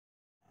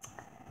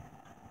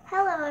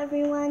Hello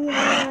everyone, you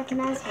don't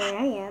recognize where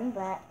I am,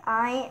 but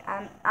I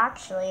am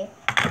actually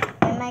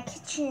in my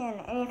kitchen.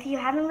 And if you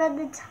haven't read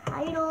the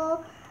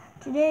title,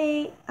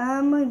 today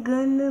I'm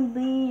gonna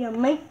be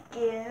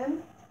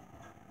making,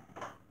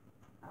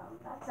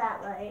 that's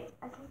that light.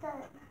 I think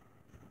that,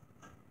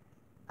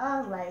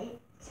 a light.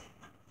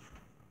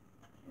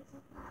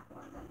 Isn't that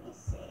one? Let me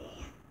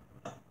see.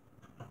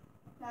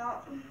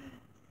 No,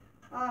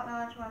 I don't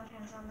know which one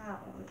turns on that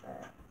one,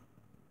 but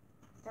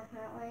it's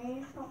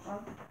definitely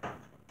something.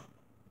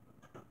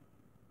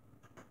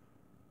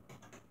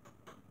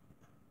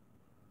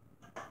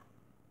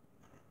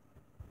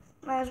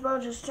 Might as well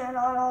just turn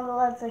on all the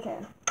lights I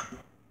can,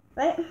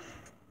 right?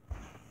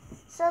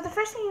 So the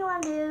first thing you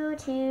want to do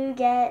to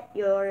get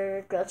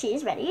your grilled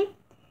cheese ready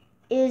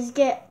is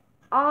get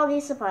all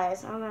these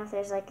supplies. I don't know if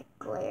there's like a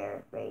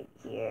glare right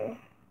here.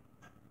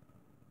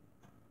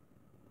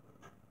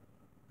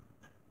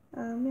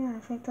 Yeah, I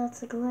think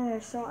that's a glare.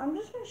 So I'm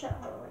just gonna shut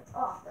all the lights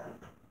off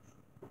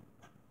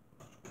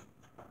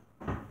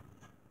then.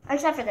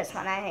 Except for this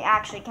one, I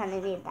actually kind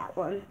of need that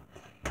one.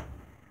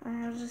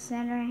 I'll just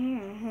stand right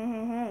here.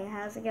 Hey,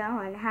 how's it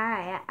going?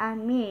 Hi,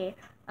 I'm me.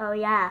 Oh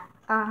yeah,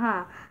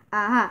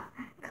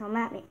 come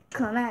at me.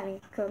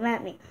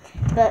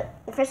 But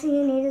the first thing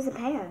you need is a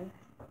pan.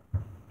 So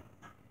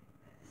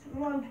you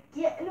want to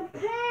get in a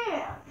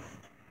pan.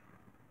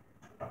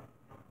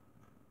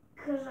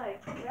 Because I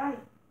gotta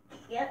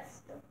get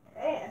the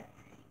pan.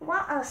 You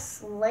want a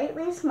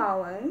slightly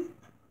small one.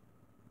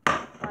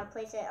 I want to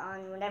place it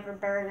on whatever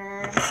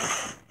burner.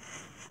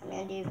 I'm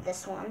going to do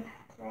this one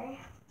today.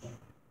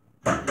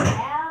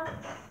 Yeah,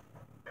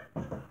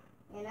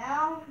 you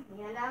know.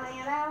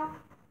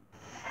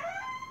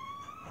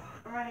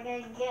 We're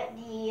gonna get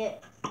the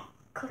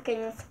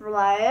cooking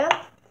fly,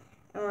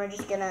 and we're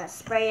just gonna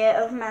spray it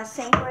over my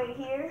sink right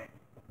here.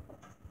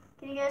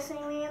 Can you guys see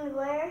me in the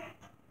glare?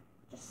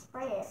 Just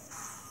spray it.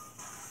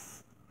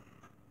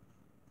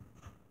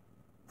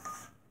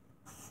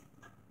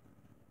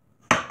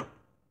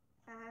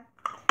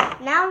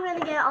 Now I'm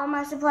gonna get all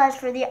my supplies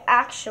for the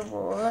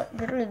actual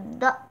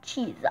grilled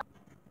cheese.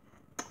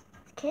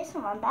 Okay,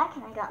 so I'm back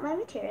and I got my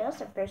materials.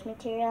 The first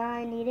material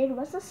I needed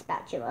was a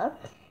spatula.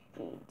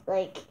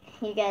 Like,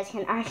 you guys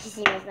can already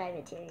see with my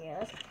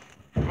materials.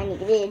 I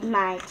needed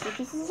my 2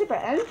 pieces of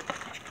bread.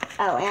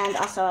 Oh, and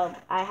also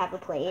I have a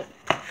plate.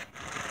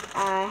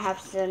 I have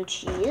some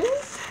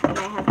cheese. And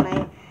I have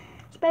my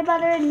spray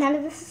butter. None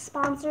of this is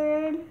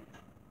sponsored.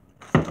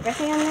 The first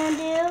thing I'm going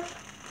to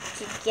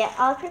do to get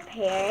all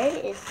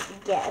prepared is to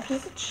get a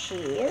piece of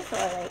cheese, or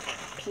like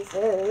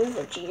pieces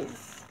of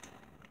cheese.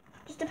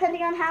 Just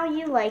depending on how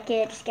you like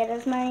it, just get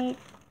as many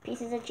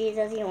pieces of cheese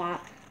as you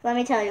want. Let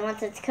me tell you,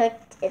 once it's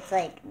cooked, it's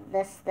like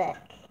this thick.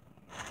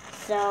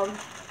 So,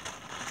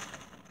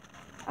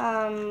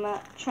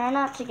 try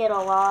not to get a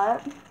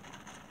lot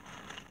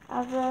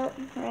of it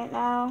right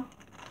now.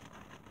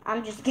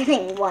 I'm just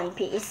getting 1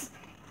 piece.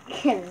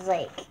 Because,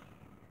 like,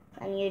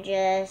 when you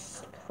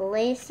just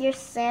place your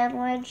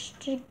sandwich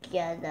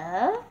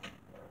together,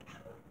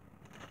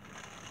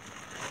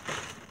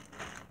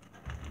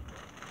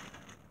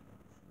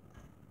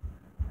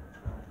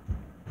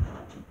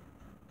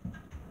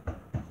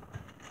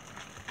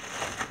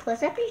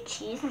 close up your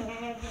cheese. I'm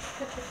going to just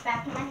put this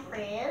back in my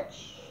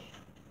fridge.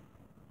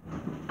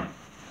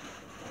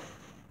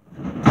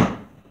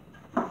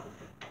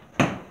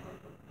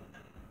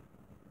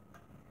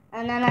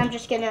 And then I'm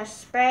just going to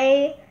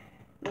spray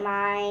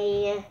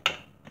my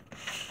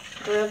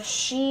grilled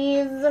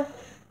cheese.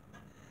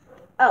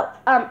 Oh,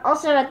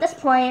 also at this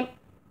point,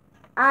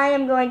 I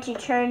am going to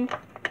turn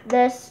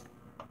this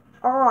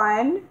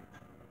on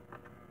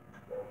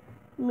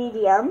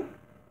medium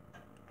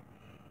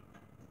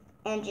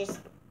and just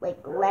like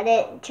let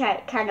it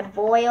kind of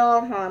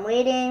boil while I'm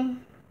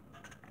waiting.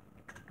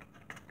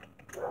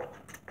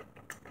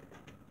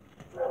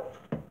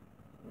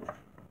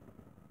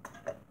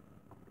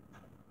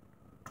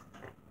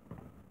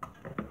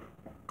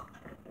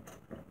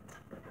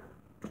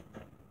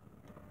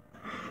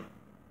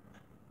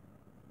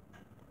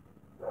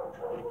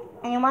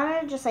 And you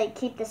want to just like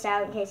keep this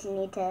out in case you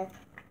need to,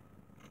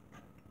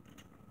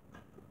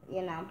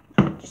 you know,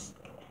 just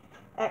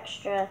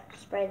extra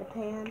spray the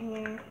pan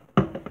here.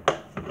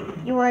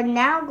 You are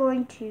now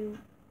going to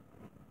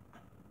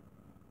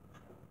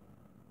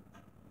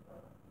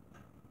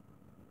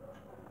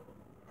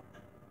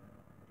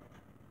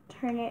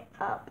turn it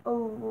up a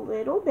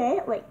little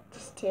bit, like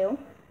just 2. You're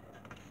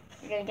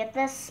going to get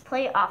this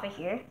plate off of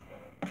here.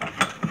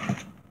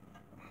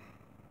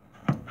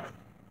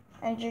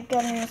 And you're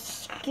going to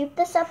scoop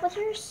this up with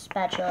your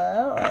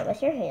spatula or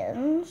with your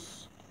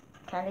hands,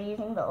 kind of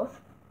using both.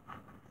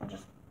 And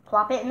just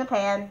plop it in the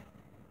pan.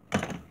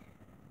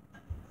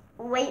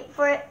 Wait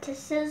for it to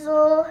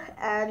sizzle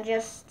and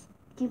just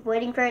keep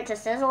waiting for it to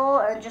sizzle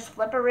and just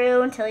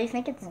flip-a-roo until you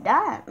think it's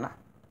done.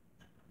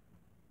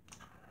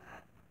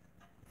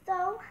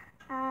 So,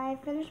 I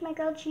finished my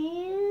grilled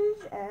cheese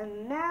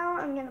and now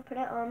I'm going to put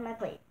it on my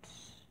plate.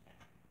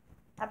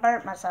 I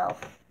burnt myself.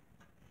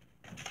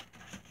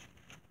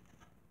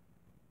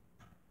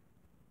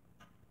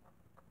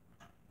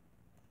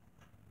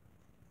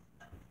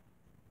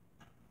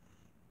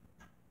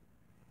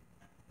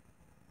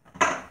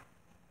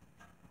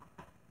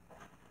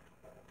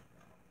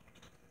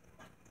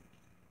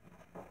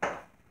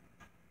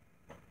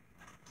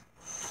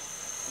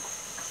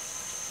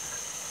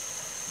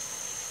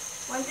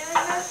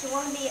 tomatoes, you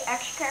want to be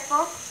extra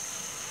careful.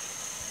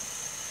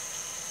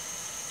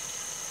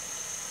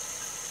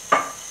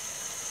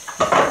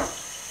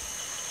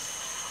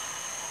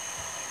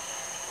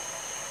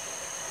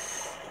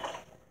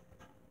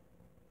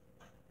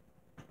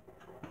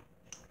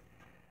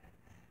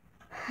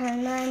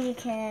 And then you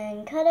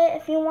can cut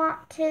it if you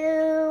want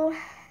to.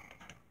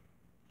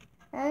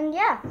 And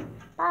yeah,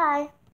 bye.